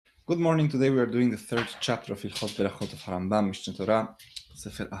Good morning. Today we are doing the third chapter of Hilchot Berachot of Harambam, Mishneh Torah,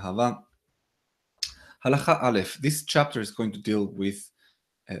 Sefer Ahava. Halacha Aleph. This chapter is going to deal with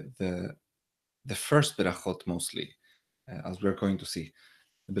the first Berachot mostly, as we're going to see.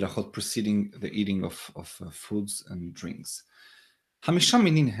 The Berachot preceding the eating of foods and drinks. Hamisha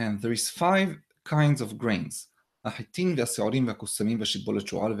minin hen. There is 5 kinds of grains. Ahitin ve'aseorim ve'akusamim ve'shibolet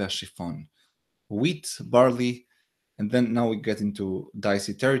shu'al ve'ashifon. Wheat, barley, and then now we get into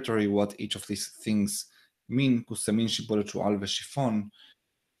dicey territory, what each of these things mean. Kusamin, shibolet, shu'al, ve'shifon.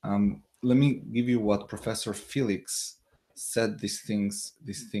 Let me give you what Professor Felix said these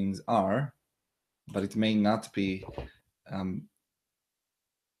things are, but it may not be.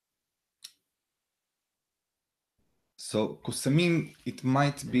 So kusamin, it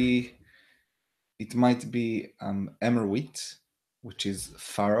might be emmer wheat, which is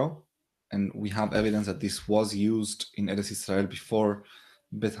farro, and we have evidence that this was used in Eretz Israel before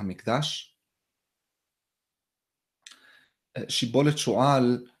Bet HaMikdash. Shibolet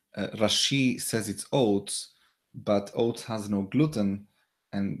shu'al, Rashi says it's oats, but oats has no gluten,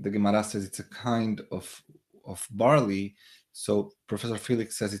 and the Gemara says it's a kind of barley. So Professor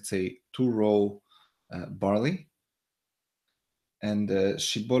Felix says it's a 2-row barley. And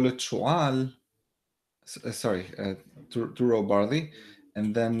shibolet shu'al, 2-row barley,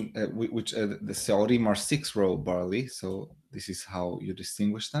 and then which the seorim are 6-row barley. So this is how you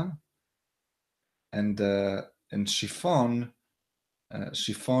distinguish them. And chiffon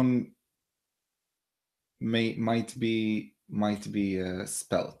might be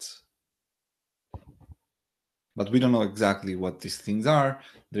spelt, but we don't know exactly what these things are.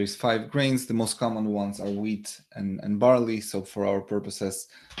 There is 5 grains. The most common ones are wheat and barley. So for our purposes,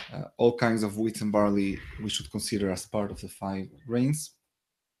 all kinds of wheat and barley we should consider as part of the 5 grains.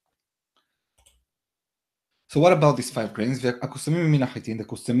 So what about these 5 grains? The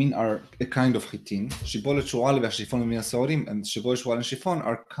kusamin are a kind of chitin. Shibolet shu'al ve'ashifon min haseorim, and shibolet shu'al and chiffon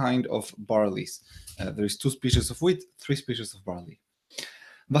are kind of barleys. There is 2 species of wheat, 3 species of barley.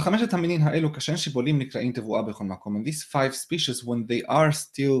 And these 5 species, when they are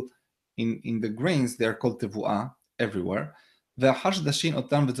still in the grains, they are called tevuah everywhere.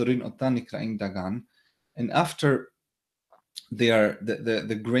 And after they are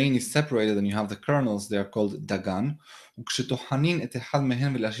the grain is separated and you have the kernels, they are called dagan.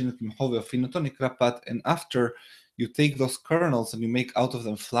 And after you take those kernels and you make out of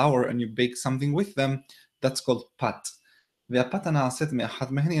them flour and you bake something with them, that's called pat. And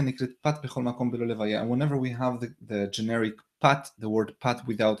whenever we have the generic pat, the word pat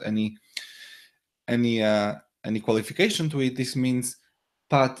without any qualification to it, this means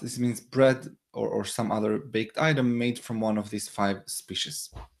pat. This means bread or some other baked item made from one of these 5 species.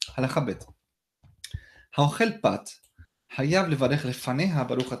 Halacha bet. האוכל פת חייב לברך לפניה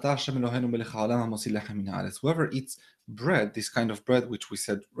ברוך אתה השם אלוהינו מלך העולם המוציא לחם מן הארץ. Whoever eats bread, this kind of bread which we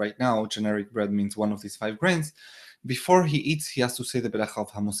said right now, generic bread means one of these 5 grains, before he eats he has to say the ברכה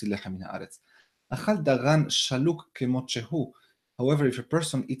of המוציא לחם מן הארץ. אכל דגן שלוק כמות שהוא. However, if a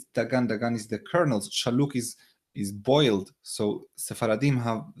person eats dagan is the kernels, shaluk is boiled. So Sephardim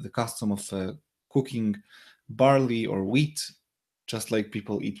have the custom of cooking barley or wheat, just like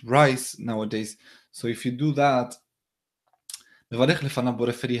people eat rice nowadays. So if you do that, the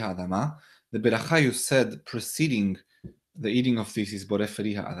beracha you said preceding the eating of this is borei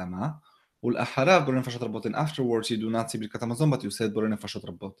feri ha'adama. And afterwards you do not say birkat hamazon, but you said borei nefashot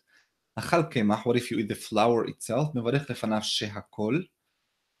rabot. Achal kemach, what if you eat the flour itself? Mevarech lefanav shehakol.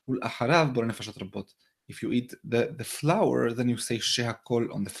 Ul'acharav borei nefashot rabot. If you eat the flour, then you say shehakol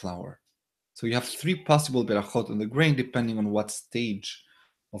on the flour. So you have 3 possible berachot on the grain, depending on what stage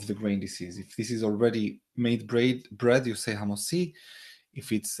of the grain this is. If this is already made bread, you say hamosi.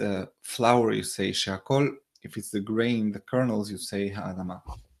 If it's flour, you say shehakol. If it's the grain, the kernels, you say ha'adama.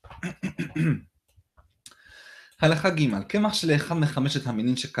 הלכה ג' קמח שלאחד מחמשת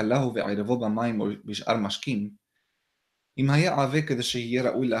המינין שקלהו וערבו במים או בשאר משקים, אם היה עבה כדי שיהיה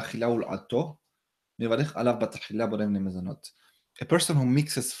ראוי לאכילה ולעלתו, מברך עליו בתחילה בורא מן המזונות. A person who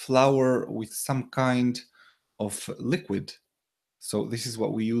mixes flour with some kind of liquid. So this is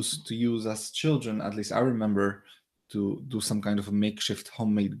what we used to use as children, at least I remember, to do some kind of a makeshift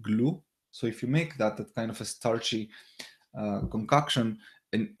homemade glue. So if you make that kind of a starchy concoction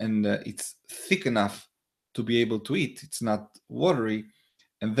and it's thick enough to be able to eat, it's not watery,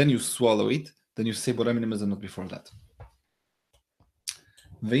 and then you swallow it, then you say borei min hamazonot before that.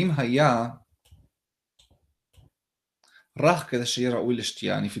 ואם היה רך כדי שיהיה ראוי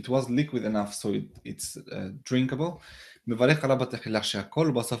לשתייה, and if it was liquid enough so it's drinkable, מברך עליו בתחילה שהכל,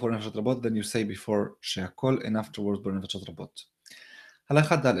 ובסוף בורא נפשות רבות, then you say before שהכל and afterwards בורא נפשות רבות.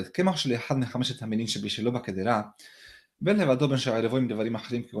 הלכה ד' קמח שלאחד מחמשת המינים שבישלו בקדרה, בין לבדו בין שערבו עם דברים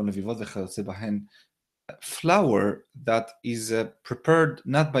אחרים כגון לביבות וכיוצא בהן, flour that is prepared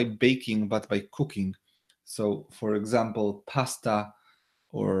not by baking but by cooking. So, for example, pasta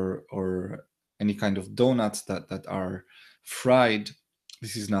or any kind of donuts that are fried,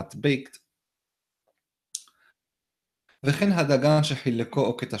 this is not baked. וכן הדגן שחילקו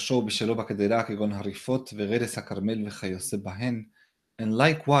או קטשו בשלו בקדרה כגון הריפות ורדס הכרמל וכיוצא בהן, and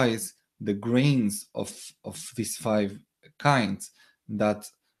likewise the grains of these 5 kinds that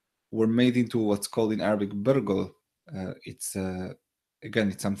were made into what's called in Arabic burgul. It's again,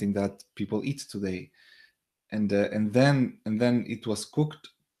 it's something that people eat today, and then it was cooked.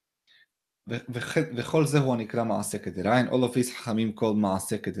 וכל זה הוא הנקרא מעשה קדרה, and all of these חכמים called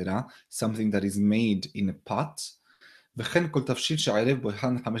מעשה קדרה, something that is made in a pot. וכן כל תבשיל שערב בו אחד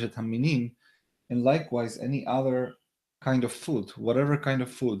מחמשת המינים, and likewise any other kind of food, whatever kind of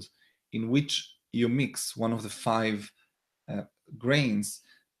food in which you mix one of the 5 grains,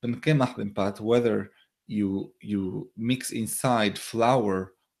 בין קמח בין פת, whether you mix inside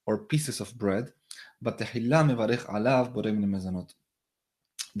flour or pieces of bread, בתחילה מברך עליו בורא מן המזונות.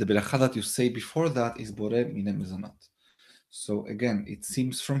 The beracha that you say before that is בורא מן המזונות. So again, it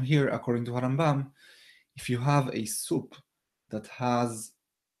seems from here, according to Harambam, if you have a soup that has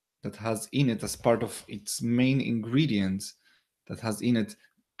in it, as part of its main ingredients, that has in it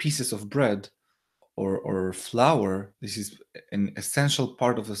pieces of bread or flour, this is an essential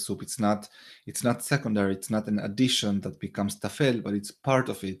part of the soup. It's not secondary, it's not an addition that becomes tafel, but it's part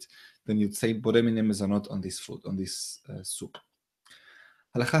of it. Then you'd say boreh minei mezonot on this food, on this soup.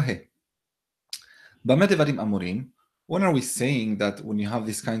 הלכה ה' במה דברים אמורים? When are we saying that when you have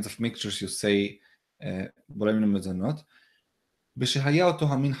these kinds of mixtures you say boreh minei mezonot? בשהיה אותו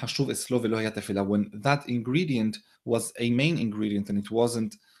המין חשוב אצלו ולא היה תפילה, when that ingredient was a main ingredient and it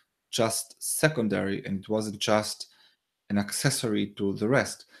wasn't just secondary and it wasn't just an accessory to the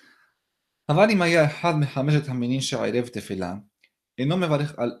rest. אבל אם היה אחד מחמשת המינים שערב תפילה, אינו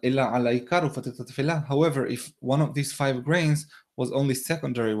מברך אלא על העיקר ופתת התפילה. However, if one of these 5 grains was only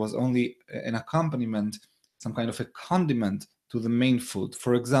secondary, was only an accompaniment, some kind of a condiment to the main food.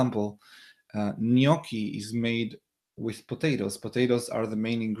 For example, gnocchi is made with potatoes. Potatoes are the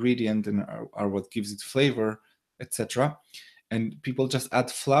main ingredient and are what gives it flavor, etc. And people just add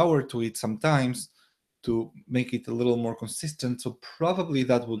flour to it sometimes to make it a little more consistent. So probably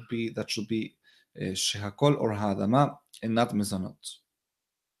that should be shehakol or ha'adama and not mezonot.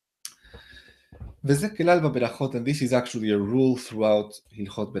 וזה כלל בברכות, and this is actually a rule throughout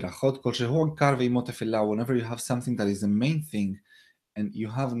הלכות ברכות, כל שהוא עיקר ועמו תפילה, whenever you have something that is the main thing and you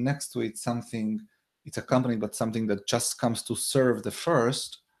have next to it something, it's accompanied by something that just comes to serve the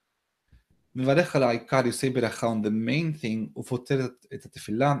first, מברך על העיקר, you say ברכה on the main thing, ופותר את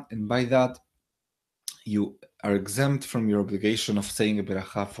התפילה, and by that you are exempt from your obligation of saying a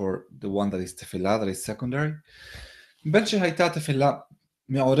ברכה for the one that is תפילה, that is secondary. בין שהייתה תפילה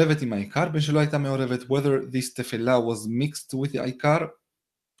מעורבת עם העיקר, בין שלא הייתה מעורבת, whether this תפילה was mixed with the העיקר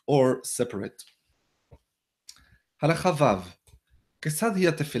or separate. הלכה ו' כיצד היא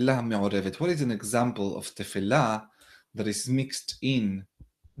התפילה המעורבת? What is an example of תפילה that is mixed in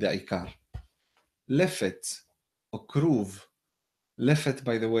the העיקר? לפת or כרוב. לפת,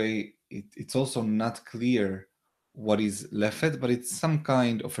 by the way, it's also not clear what is לפת, but it's some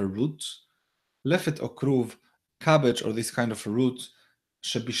kind of a root. לפת or כרוב, cabbage or this kind of a root,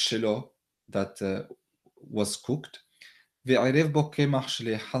 שבשלו, that was cooked. וערב בו קמח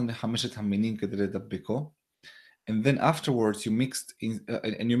שלאחד מחמשת המינים כדי לדבקו. And then afterwards you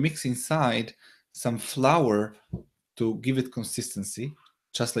mix inside some flour to give it consistency,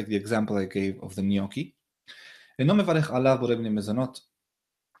 just like the example I gave of the gnocchi. אינו מברך עליו בורא מן המזונות.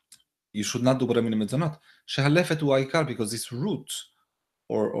 You should not do בורא מן המזונות. שהלפת הוא העיקר, because this root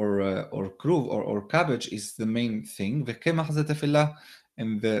or כרוב or cabbage is the main thing. וקמח זה תפילה,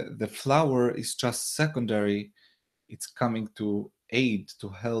 and the flour is just secondary. It's coming to aid, to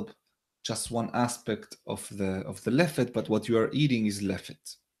help just one aspect of the לפת, but what you are eating is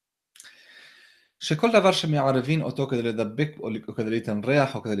לפת. שכל דבר שמערבין אותו כדי לדבק או כדי ליתן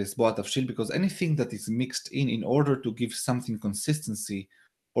ריח או כדי לסבוע תבשיל, because anything that is mixed in order to give something consistency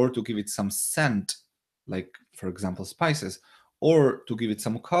or to give it some scent, like for example spices, or to give it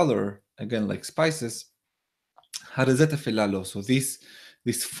some color, again like spices, הרי זה תפילה לו. So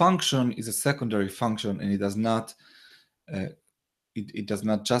this function is a secondary function and it does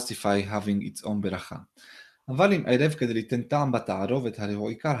not justify having its own ברכה. אבל אם ערב כדי ליתן טעם בתערובת הרי הוא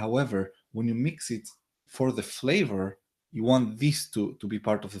עיקר, however, when you mix it for the flavor, you want this to be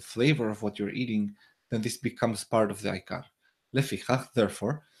part of the flavor of what you're eating, then this becomes part of the עיקר. לפיכך,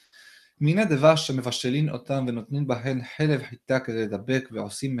 therefore, מיני דבש שמבשלין אותם ונותנים בהן חלב חיטה כדי לדבק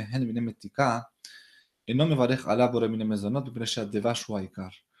ועושים מהן מיני מתיקה, אינו מברך עליו בורא מיני מזונות מפני שהדבש הוא העיקר.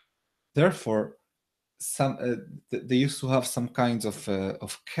 Therefore, they used to have some kinds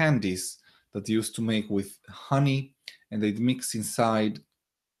of candies that they used to make with honey, and they'd mix inside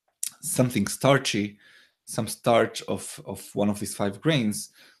something starchy, some starch of one of these 5 grains.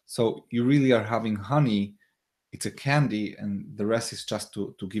 So you really are having honey, it's a candy, and the rest is just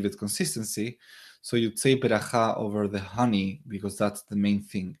to give it consistency. So you'd say beracha over the honey because that's the main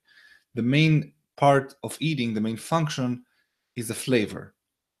thing. The main part of eating, the main function, is the flavor.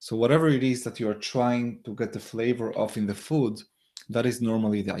 So whatever it is that you are trying to get the flavor of in the food, that is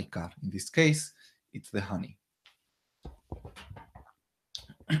normally the aikar. In this case, it's the honey.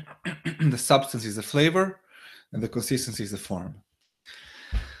 The substance is the flavor, and the consistency is the form.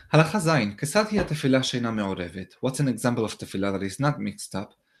 הלכה זין, כיצד היא התפילה שאינה מעורבת? What's an example of tefillah that is not mixed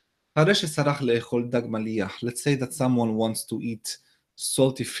up? הרי שצריך לאכול דג מליח. Let's say that someone wants to eat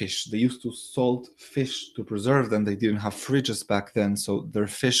salty fish. They used to salt fish to preserve them. They didn't have fridges back then, so their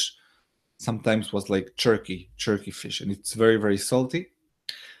fish sometimes was like jerky fish, and it's very, very salty.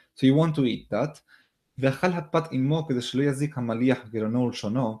 So you want to eat that. ואכל הפת עמו כדי שלא יזיק המליח גרנו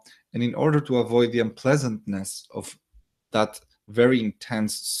ולשונו, and in order to avoid the unpleasantness of that very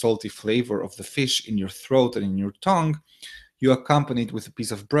intense salty flavor of the fish in your throat and in your tongue, you accompany it with a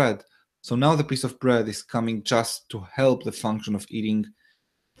piece of bread. So now the piece of bread is coming just to help the function of eating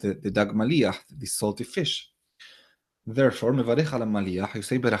the dag maliach, the salty fish. Therefore, mevarech al maliach, you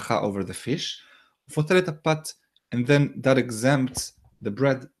say beracha over the fish, ופוטר את הפת, and then that exempts the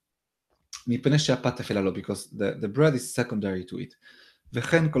bread, מפני שהפת תפלה לו, because the bread is secondary to it.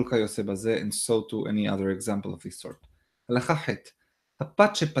 וכן כל כיוצא בזה, and so to any other example of this sort. הלכה ח'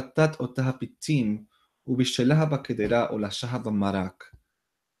 הפת שפתת אותה הפיתים, ובשלה בקדרה או לשها במרק.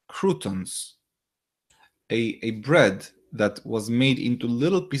 Croutons, a bread that was made into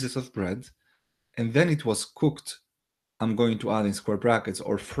little pieces of bread, and then it was cooked, I'm going to add in square brackets,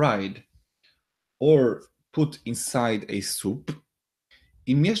 or fried, or put inside a soup.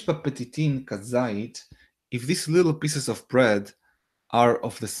 אם יש בפתיתין כזית, if these little pieces of bread are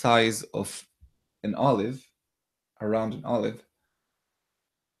of the size of an olive, around an olive,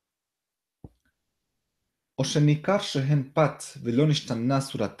 או שניכר שהן פת ולא נשתנה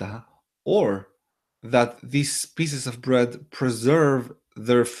צורתה, or that these pieces of bread preserve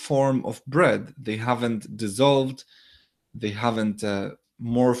their form of bread. They haven't dissolved, they haven't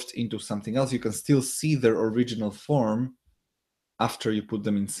morphed into something else. You can still see their original form after you put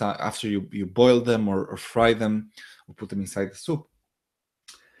them inside, after you boil them or fry them or put them inside the soup.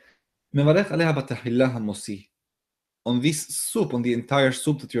 מברך עליה בתחילה המוסי. On this soup, on the entire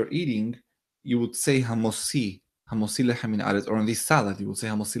soup that you're eating, you would say המוסי, המוסי לחם מן הארץ, or on this salad, you would say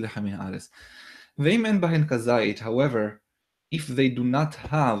המוסי לחם מן הארץ. ואם אין בהן כזית, however, if they do not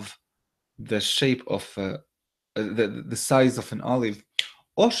have the shape of, the size of an olive,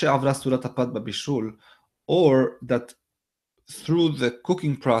 או שעברה סורת הפת בבישול, or that through the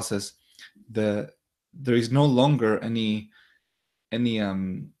cooking process, there is no longer any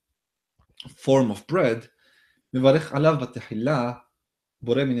form of bread, מברך עליו בתחילה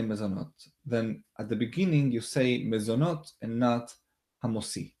בורא מיני מזונות. Then at the beginning you say mezonot and not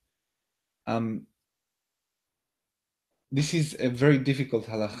hamossi. This is a very difficult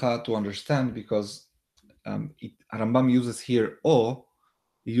halacha to understand because Rambam uses here o,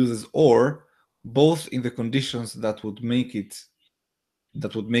 he uses or, both in the conditions that would make it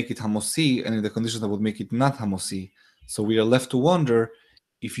hamossi and in the conditions that would make it not hamossi. So we are left to wonder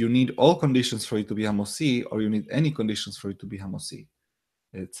if you need all conditions for it to be hamossi or you need any conditions for it to be hamossi.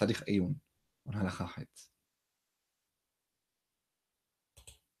 צריך עיון on הלכה ח'.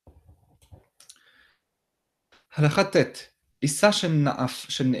 הלכה ט' עיסה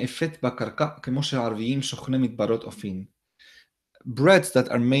שנאפת בקרקע כמו שהערביים שוכני מדברות אופין. Breads that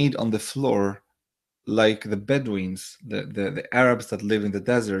are made on the floor like the Bedouins, the Arabs that live in the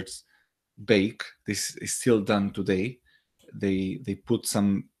deserts bake. This is still done today. They put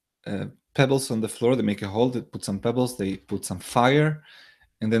some pebbles on the floor, they make a hole, they put some pebbles, they put some fire,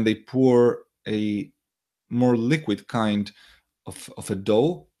 and then they pour a more liquid kind of a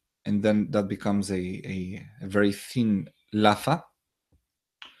dough, and then that becomes a very thin lafa.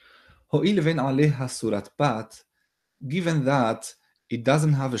 Given that it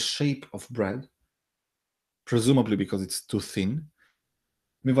doesn't have a shape of bread, presumably because it's too thin,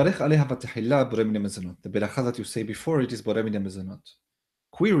 the beracha that you say before it is boreh min mezonot.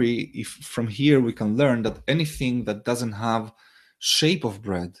 Query, if from here we can learn that anything that doesn't have shape of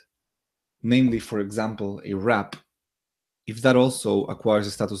bread, namely, for example, a wrap, if that also acquires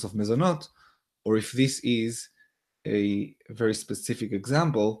the status of mezonot, or if this is a very specific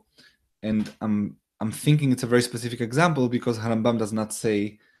example. And I'm thinking it's a very specific example because Harambam does not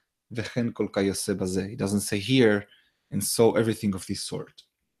say v'chen kol kayose bazeh. He doesn't say here, and so everything of this sort.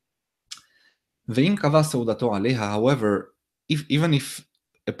 Ve'im kava seudato aleha. However, even if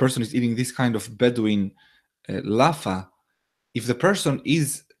a person is eating this kind of Bedouin lafa, if the person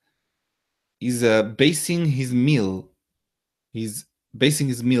is basing his meal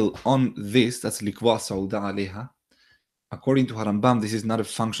on this, that's likva sauda aleha. According to Harambam, this is not a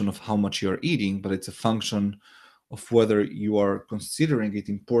function of how much you are eating, but it's a function of whether you are considering it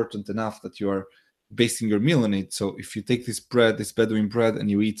important enough that you are basing your meal on it. So if you take this bread, this Bedouin bread, and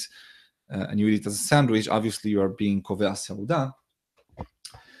you eat it as a sandwich, obviously you are being kovea seuda.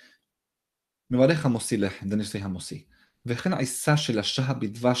 מברך המוסי לחם, then you say המוסי. וכן העיסה של השהה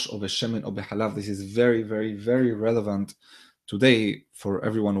בדבש או בשמן או בחלב. This is very, very, very relevant today for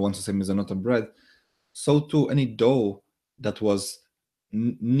everyone who wants to say mezonot on bread. So too, any dough that was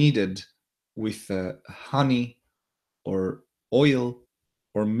kneaded with honey or oil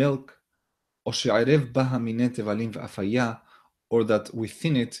or milk, או שערב בה מיני תבלים ואפיה, or that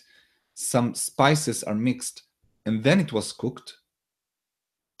within it some spices are mixed and then it was cooked,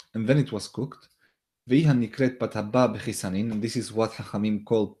 והיא הנקראת פת הבא בחיסנין, and this is what חכמים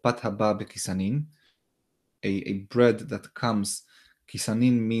call פת הבא בחיסנין, a bread that comes,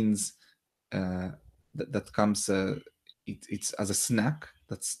 kisanin means that comes, it's as a snack,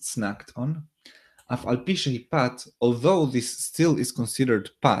 that's snacked on. אף על פי שהיא פת, although this still is considered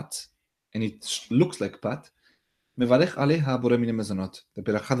pat, and it looks like pat, מברך עליה בורא מיני מזונות. The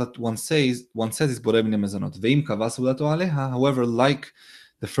ברכה that one says is בורא מיני מזונות. ואם קבע סעודתו עליה, however, like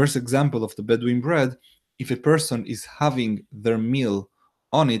the first example of the Bedouin bread, if a person is having their meal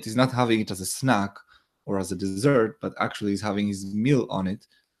on it, is not having it as a snack or as a dessert, but actually is having his meal on it.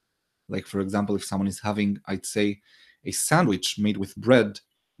 Like, for example, if someone is having, I'd say, a sandwich made with bread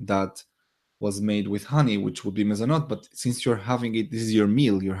that was made with honey, which would be mezonot, but since you're having it, this is your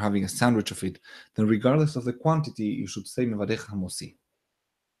meal, you're having a sandwich of it, then regardless of the quantity, you should say mevarech hamosi.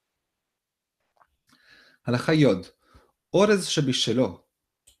 Halacha yod, orez shebishelo.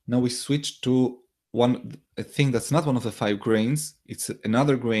 Now we switch to a thing that's not one of the 5 grains. It's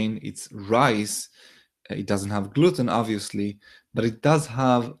another grain. It's rice. It doesn't have gluten, obviously, but it does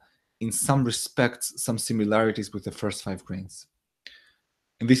have, in some respects, some similarities with the first 5 grains.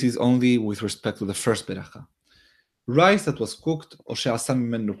 And this is only with respect to the first beracha. Rice that was cooked, or she'asa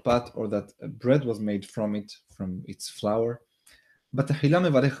mimenu pat, or that bread was made from it, from its flour. בתחילה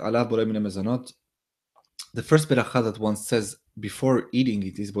מברך עליו בורא מן המזונות. The first beracha that one says before eating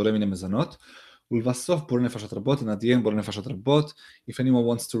it is בורא מן המזונות. ולבסוף בורא נפשות רבות, and at the end בורא נפשות רבות. If anyone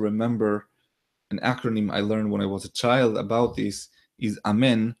wants to remember an acronym I learned when I was a child about this, is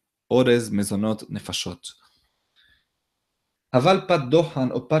Amen, אורז מזונות נפשות. אבל פת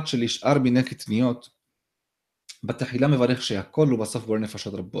דוחן או פת של שאר מיני קטניות, בתחילה מברך שהכל ובסוף בורא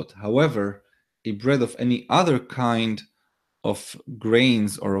נפשות רבות. However, a bread of any other kind of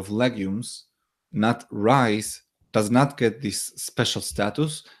grains or of legumes, not rice, does not get this special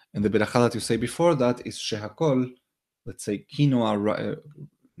status. And the beracha that you say before that is shehakol, let's say quinoa,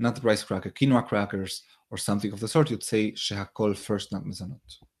 not rice cracker, quinoa crackers or something of the sort. You'd say shehakol first, not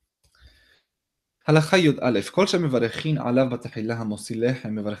mezonot. הלכה י"א, כל שמברכין עליו בתחילה המוסי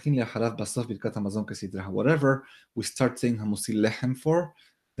לחם, מברכין לאחריו בסוף ברכת המזון כסדרה. Whatever we start saying המוסי לחם for,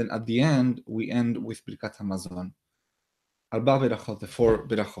 then at the end we end with ברכת המזון. 4 ברכות, the 4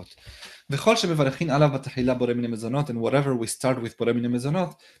 ברכות. וכל שמברכין עליו בתחילה בורא מיני מזונות, and whatever we start with בורא מיני מזונות,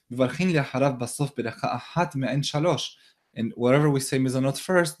 מברכין לאחריו בסוף ברכה אחת מעין 3. And whatever we say מזונות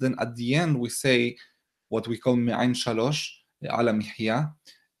first, then at the end we say what we call מעין 3, על המחיה.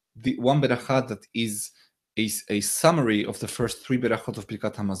 The one beracha that is a summary of the first 3 berachot of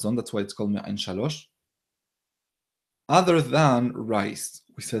Birkat Hamazon, that's why it's called Me'ain Shalosh. Other than rice,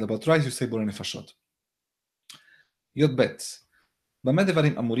 we said about rice, you say Borei Nefashot. Yod Bet. B'meh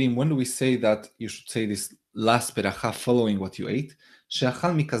devarim amurim, when do we say that you should say this last beracha following what you ate?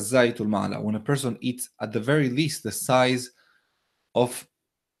 She'achal mikazayit ulma'ala, when a person eats at the very least the size of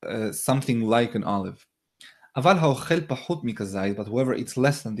something like an olive. אבל האוכל פחות מכזית, but whoever eats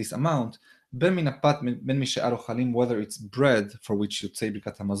less than this amount, בין מן הפת, בין משאר אוכלים, whether it's bread for which you'd say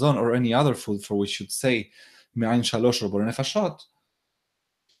ברכת המזון, or any other food for which you'd say מעין 3 או בורא נפשות.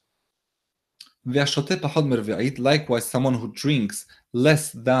 והשותה פחות מרביעית, likewise someone who drinks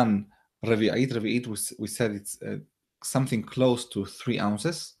less than רביעית, we said it's something close to 3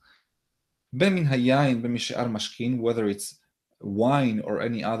 ounces. בין מן היין, בין משאר משכין, whether it's wine or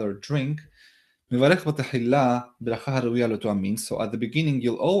any other drink, מברך בתחילה ברכה הראויה לאותו המין. So at the beginning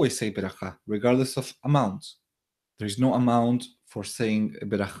you'll always say ברכה, regardless of amount. There is no amount for saying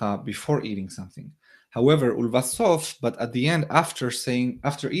ברכה before eating something. However, ulvasof, but at the end, after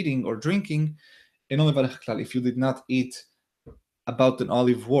eating or drinking, אינו מברך כלל. If you did not eat about an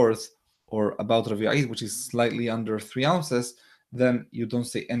olive worth or about רביעית, which is slightly under 3 ounces, then you don't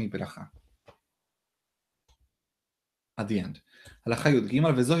say any ברכה. At the end. הלכה י"ג,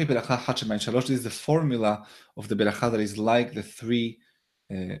 וזוהי ברכה אחת שבהן שלוש. This is the formula of the ברכה that is like the three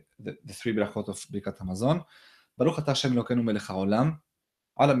ברכות of ברכת המזון. ברוך אתה השם אלוקינו מלך העולם,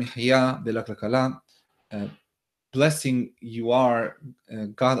 על המחיה ולכלכלה. Blessing you are,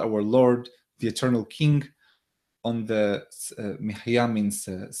 God our Lord, the eternal King. On the מחיה means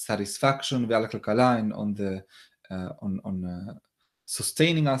satisfaction, ועל הכלכלה, and on the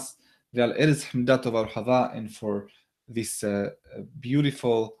sustaining us, ועל ארץ חמדה טובה ורחבה, and for this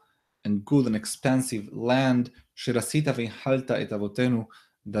beautiful and good and expansive land שרצית והנחלת את אבותינו,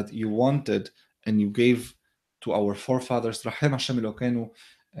 that you wanted and you gave to our forefathers. רחם השם אלוקינו,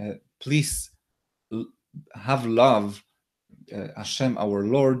 please have love, Hashem our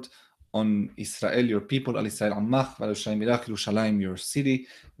Lord, on Israel your people, על ישראל עמך, ועל ירושלים עירך, ירושלים your city,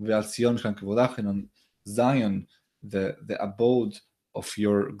 ועל ציון משכן כבודך, and on Zion the abode of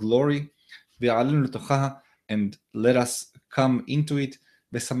your glory, ועלינו לתוכה, and let us come into it,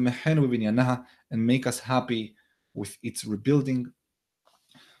 ושמחנו בבנייניה, and make us happy with its rebuilding,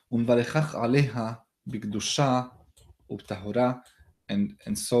 ונברכך עליה בקדושה ובטהרה,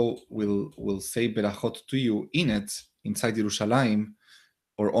 and so we'll say berachot to you in it, inside Yerushalayim,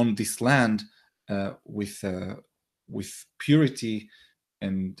 or on this land, with purity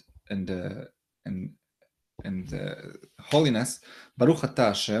and holiness. Baruch atah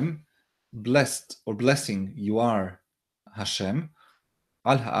Hashem, blessed or blessing you are Hashem,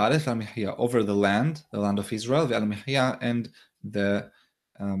 al ha'aretz al-mihya, over the land of Israel, ve'al mihya, and the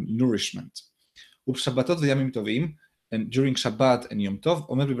nourishment. ובשבתות וימים טובים, and during Shabbat and Yom Tov,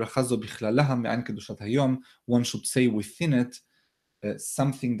 אומר בברכה זו בכללה מעין קדושת היום, one should say within it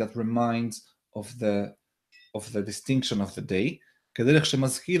something that reminds of the distinction of the day, כדרך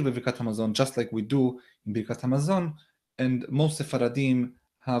שמזכיר בברכת המזון, just like we do in ברכת המזון, and most Sephardim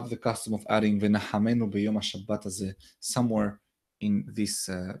have the custom of adding ונחמנו ביום השבת הזה somewhere in this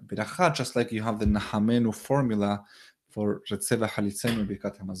ברכה, just like you have the נחמנו formula for רצה וחליצנו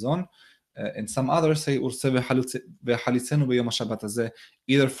בברכת המזון. And some others say urse v'chalitzenu b'yom HaShabbat hazeh.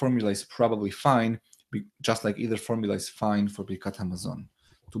 Either formula is probably fine, just like either formula is fine for Birkat Hamazon.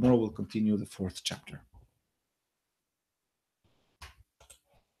 Tomorrow we'll continue the 4th chapter.